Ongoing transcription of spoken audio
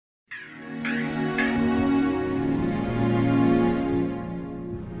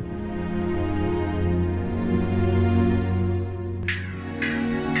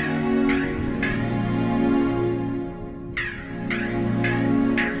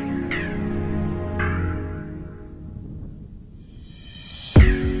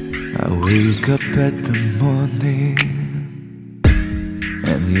I wake up at the morning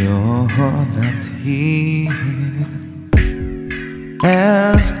and you're not here.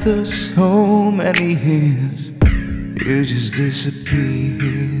 After so many years, you just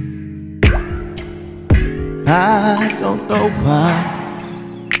disappeared. I don't know why,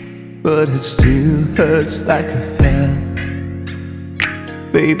 but it still hurts like hell.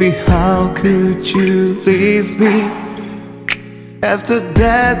 Baby, how could you leave me after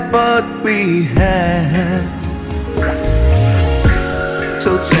that what we had?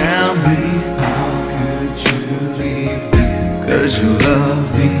 So tell me, how could you leave me? 'Cause you love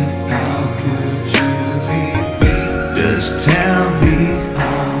me, how could you leave me? Just tell me,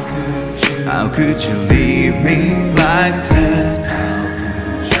 how could you leave me like that? How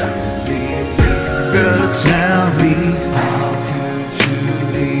could you leave me? Girl, tell me, how could you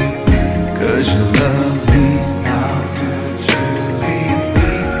leave me? 'Cause you love me, how could you leave me?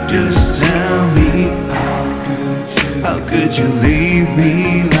 Just tell me, how could you leave me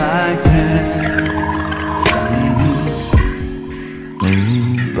like that?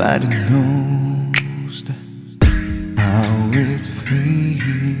 Nobody knows how it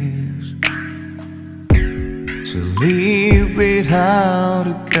feels to leave without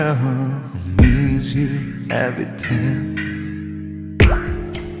a girl who means you every time.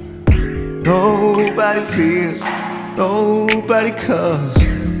 Nobody feels, nobody calls,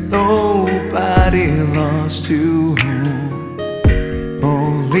 nobody lost you.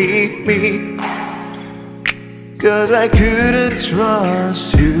 Only me, 'cause I couldn't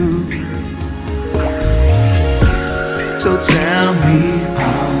trust you. So tell me,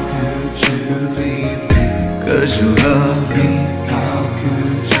 how could you leave me? 'Cause you love me, how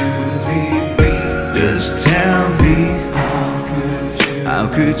could you leave me? Just tell me, how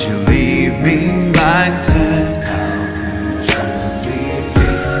could you leave me like that? How could you leave me?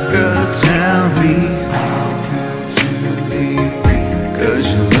 Girl, tell me, how could you leave me? 'Cause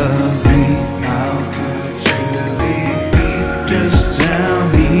you love me, how could you leave me? Just tell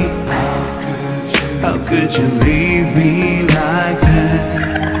me, how could you leave me like that?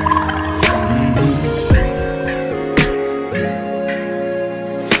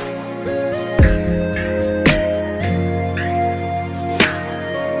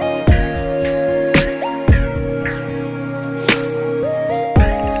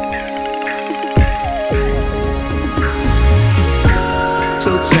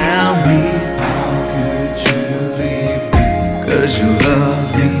 So tell me, how could you leave me? 'Cause you love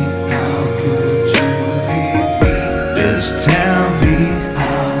me, how could you leave me? Just tell me,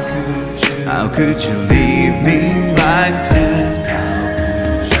 how could you leave me like that? How could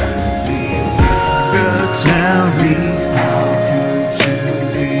you leave me? Girl, tell me, how could you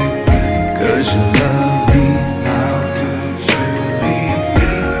leave me? 'Cause you love me, how could you leave me?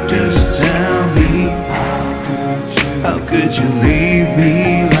 Just tell me, how could you leave me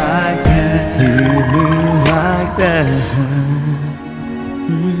like that? Leave me like that.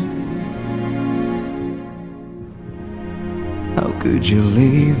 How could you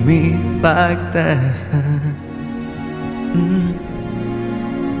leave me like that?